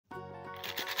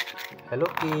Hello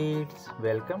kids,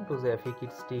 welcome to ज़ेफी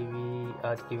kids TV.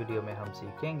 आज की video में हम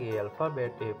सीखेंगे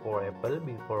alphabet. A for Apple,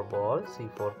 B for ball, C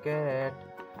for cat.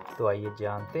 तो आइए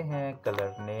जानते हैं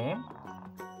colour name.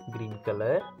 Green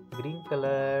colour,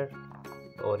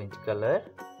 orange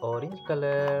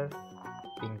colour,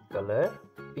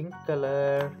 pink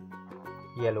colour,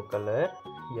 yellow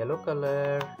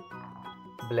colour,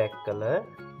 black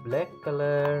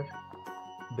colour,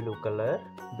 blue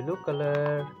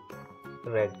colour,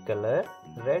 red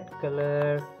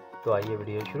colour. तो आइए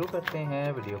वीडियो शुरू करते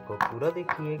हैं। वीडियो को पूरा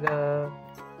देखिएगा।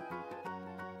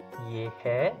 ये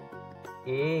है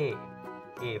A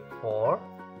for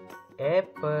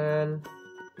Apple,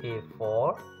 A for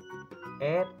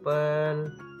Apple.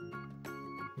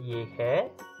 ये है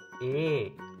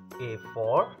ए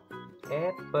फॉर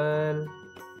एप्पल।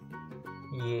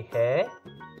 ये है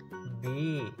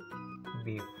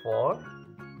B for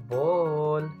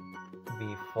ball,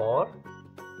 B for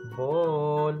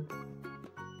ball.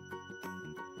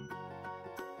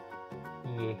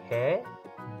 ये है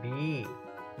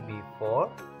बी फॉर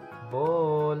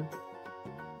बॉल।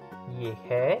 ये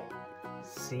है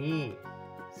सी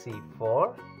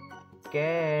for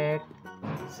cat,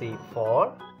 C for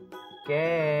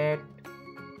cat.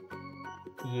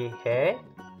 ये है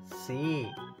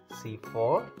सी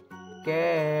फॉर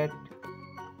कैट।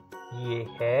 ये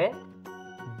है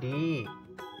D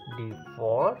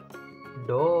for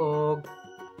dog,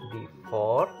 D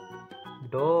for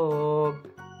dog.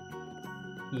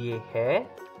 ये है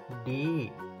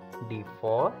डी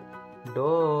फॉर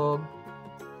डॉग।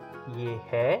 ये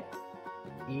है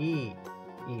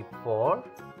E for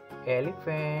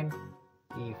elephant,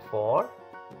 E for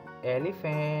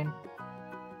elephant.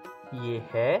 ये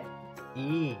है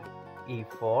ई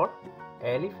फॉर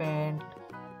एलिफेंट।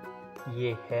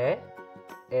 ये है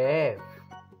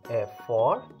F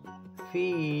for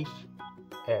fish,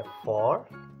 F for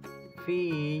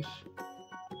fish.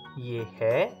 ये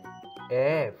है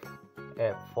एफ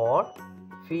फॉर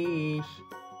फिश।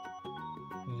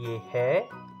 ये है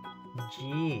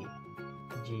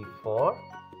जी फॉर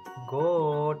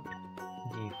गोट,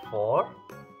 जी फॉर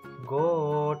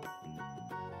गोट।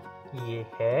 ये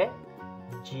है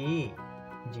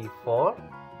जी फॉर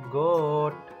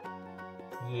गोट।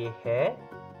 ये है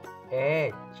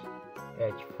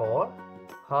H for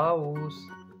house,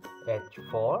 H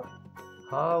for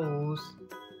house.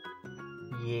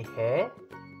 ये है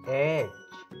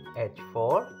एच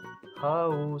फॉर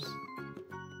हाउस।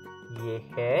 ये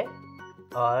है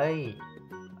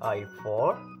I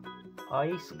for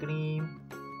ice cream,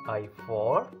 I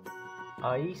for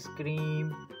ice cream.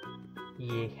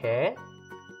 ये है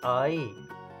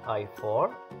आई फॉर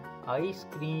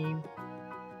आइसक्रीम।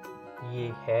 ये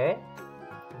है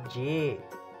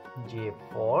J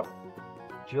for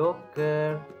joker,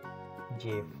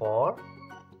 J for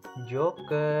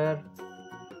joker.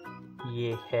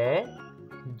 ये है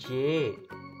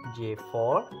जे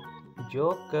फॉर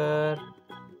जोकर।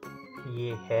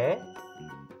 ये है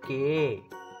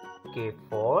के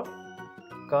फॉर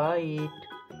काइट,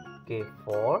 के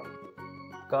फॉर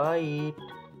काइट।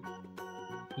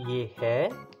 ये है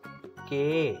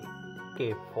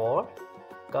के फॉर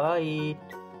काइट।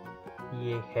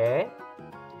 ये है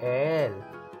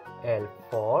L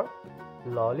for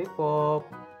lollipop,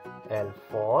 L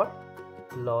for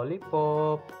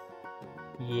lollipop.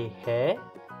 ये है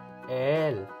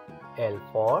एल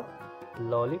फॉर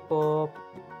लॉलीपॉप।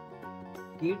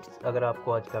 किड्स, अगर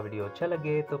आपको आज का वीडियो अच्छा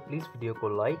लगे तो प्लीज़ वीडियो को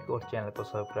लाइक और चैनल को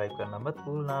सब्सक्राइब करना मत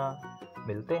भूलना।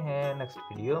 मिलते हैं नेक्स्ट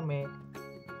वीडियो में।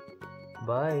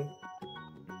 बाय।